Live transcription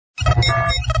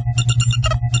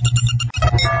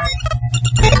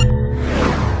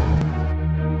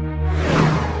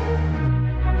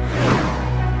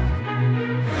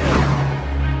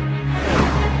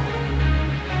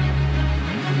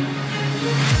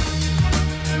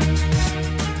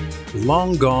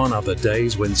Long gone are the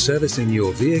days when servicing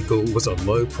your vehicle was a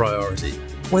low priority.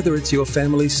 Whether it's your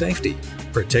family's safety,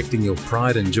 protecting your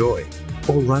pride and joy,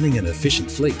 or running an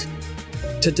efficient fleet.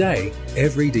 Today,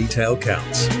 every detail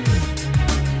counts.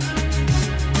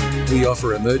 We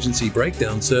offer emergency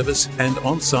breakdown service and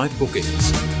on-site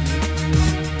bookings.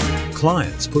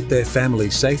 Clients put their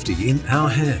family's safety in our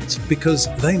hands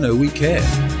because they know we care.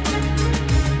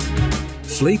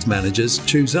 Fleet managers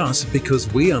choose us because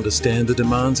we understand the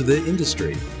demands of their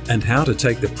industry and how to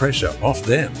take the pressure off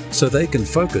them so they can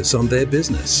focus on their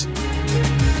business.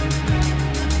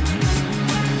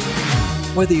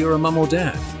 Whether you're a mum or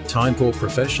dad, time-poor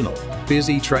professional,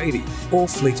 busy tradie, or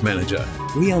fleet manager,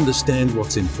 we understand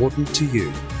what's important to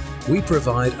you. We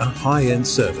provide a high-end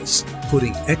service,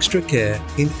 putting extra care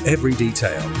in every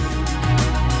detail.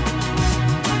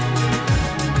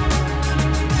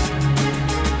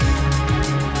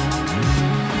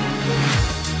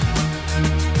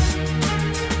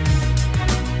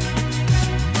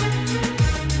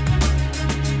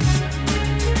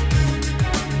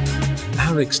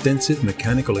 Our extensive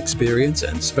mechanical experience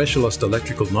and specialist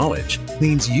electrical knowledge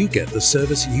means you get the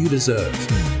service you deserve.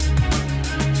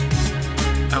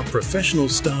 Our professional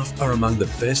staff are among the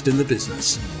best in the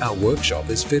business. Our workshop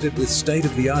is fitted with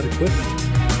state-of-the-art equipment.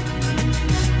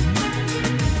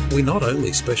 We not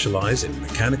only specialise in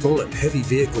mechanical and heavy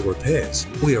vehicle repairs,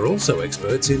 we are also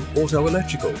experts in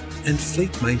auto-electrical and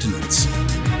fleet maintenance.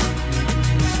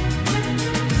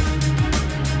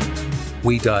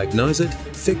 We diagnose it,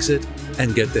 fix it,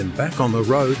 and get them back on the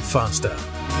road faster.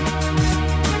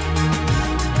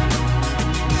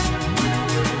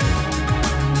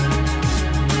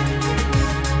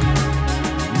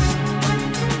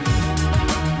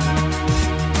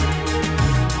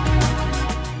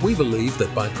 We believe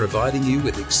that by providing you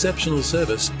with exceptional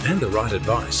service and the right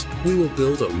advice, we will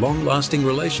build a long-lasting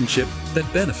relationship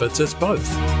that benefits us both.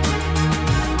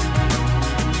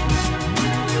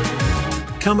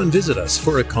 Come and visit us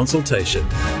for a consultation.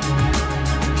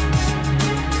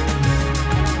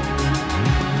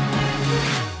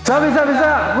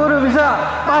 Bisa, guru bisa,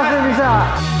 pasti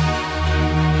bisa.